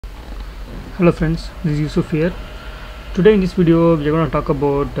Hello friends, this is Yusuf here. Today in this video we are going to talk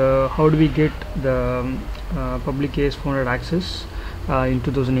about how do we get the public AS400 access in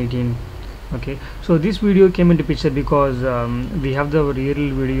 2018. Okay, so this video came into picture because we have the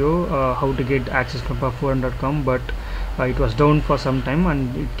real video how to get access from PUB400.com, but it was down for some time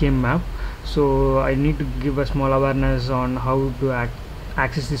and it came up. So I need to give a small awareness on how to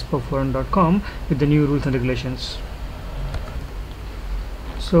access this PUB400.com with the new rules and regulations.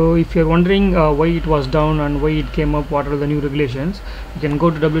 So if you're wondering why it was down and why it came up, what are the new regulations, you can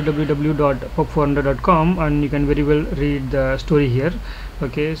go to www.pub400.com and you can very well read the story here.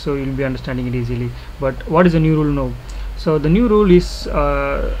 Okay, so you'll be understanding it easily. But what is the new rule now? So the new rule is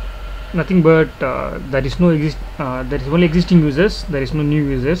nothing but there is only existing users, there is no new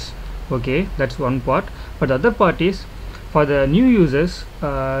users. Okay, that's one part. But the other part is, for the new users,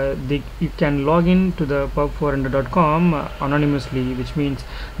 you can log in to the pub400.com anonymously, which means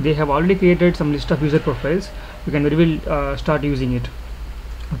they have already created some list of user profiles. You can very well start using it.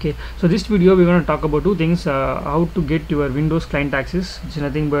 Okay, so this video we're going to talk about two things: how to get your Windows client access, which is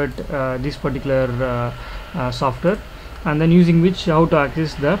nothing but this particular software, and then using which how to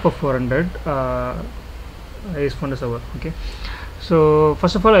access the pub400 AS400 server. Okay, so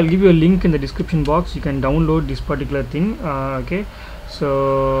first of all, I'll give you a link in the description box. You can download this particular thing. Okay,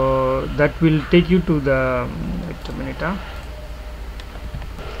 so that will take you to the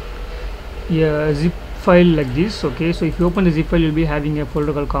zip file like this. Okay, so if you open the zip file, you'll be having a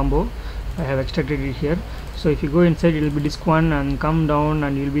folder called combo. I have extracted it here. So if you go inside, it will be disk 1 and come down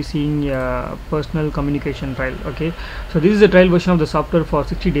and you'll be seeing a personal communication trial. Okay, so this is the trial version of the software for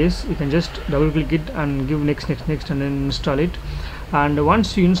 60 days. You can just double click it and give next and then install it. And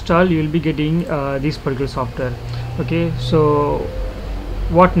once you install, you will be getting this particular software. Okay, so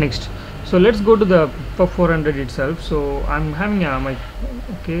what next? So let's go to the pub400 itself. So I'm having my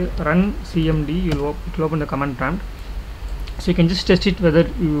run cmd. It will open the command prompt, so you can just test it whether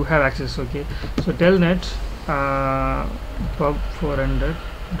you have access. Okay, so telnet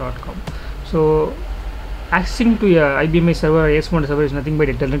pub400.com. so accessing to a IBM server, AS400 server, is nothing but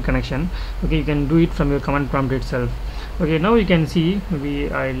a telnet connection. Okay, you can do it from your command prompt itself. Okay, now you can see, maybe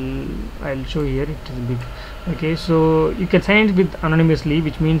I'll show here, it is big. Okay, so you can sign it with anonymously,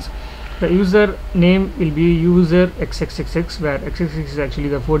 which means the user name will be user xxxx, where xxx is actually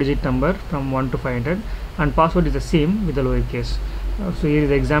the 4-digit number from 1 to 500, and password is the same with the lowercase. So here is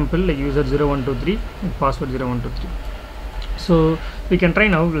the example, like user 0123 and password 0123. So we can try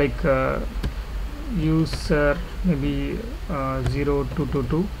now, like user maybe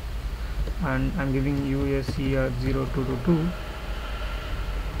 0222, and I'm giving USE0222,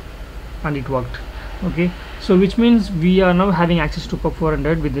 and it worked. Okay, so which means we are now having access to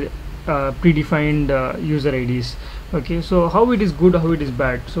pub400 with the predefined user IDs. Okay, so how it is good, how it is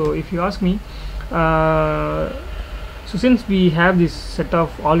bad? So if you ask me, so since we have this set of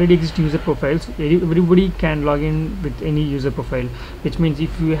already existing user profiles, everybody can log in with any user profile, which means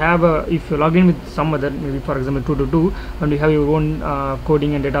if you log in with some other, maybe for example 222, and you have your own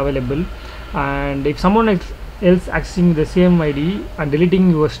coding and data available, and if someone else accessing the same ID and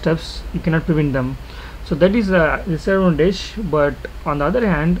deleting your steps, you cannot prevent them. So that is a disadvantage. But on the other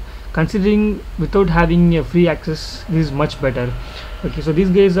hand, considering without having a free access, this is much better. Okay, so these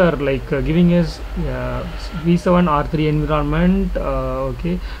guys are like giving us v7 r3 environment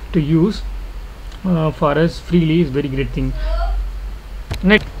okay, to use for us freely, is very great thing.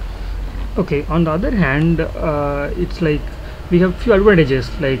 Next, okay, on the other hand, it's like we have few advantages,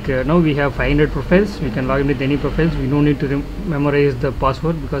 like now we have 500 profiles. We can log in with any profiles. We don't need to memorize the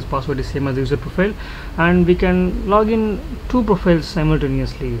password, because password is same as the user profile, and we can log in 2 profiles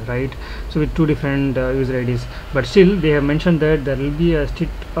simultaneously, right? So with 2 different user IDs. But still they have mentioned that there will be a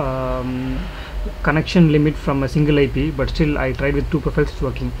strict connection limit from a single IP, but still I tried with 2 profiles, it's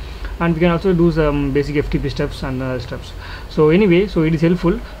working. And we can also do some basic FTP steps and other steps. So anyway, so it is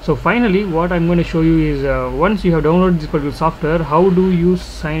helpful. So finally, what I'm going to show you is once you have downloaded this particular software, how do you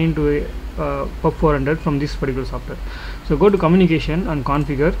sign into a pub400 from this particular software? So go to communication and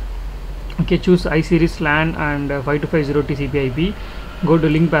configure. Okay, choose iSeries LAN and 5250 TCP IP. Go to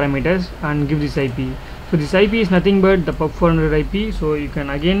link parameters and give this IP. So this IP is nothing but the pub400 IP. So you can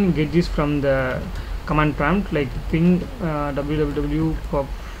again get this from the command prompt, like ping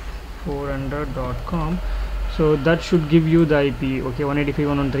www.pub400.com. so that should give you the IP. Okay,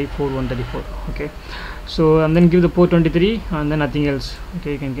 185.113.4.134. okay, so and then give the port 23 and then nothing else.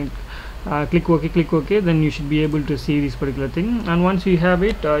 Okay, you can click OK, then you should be able to see this particular thing. And once you have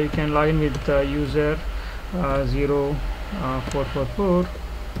it, you can log in with user 0444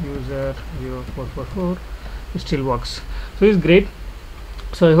 user 0444. It still works, so it's great.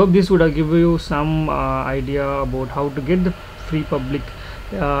 So I hope this would have given you some idea about how to get the free public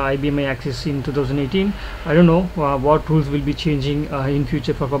IBM access in 2018. I don't know what rules will be changing in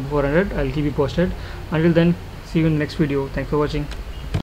future for PUB400. I'll keep you posted. Until then, see you in the next video. Thanks for watching.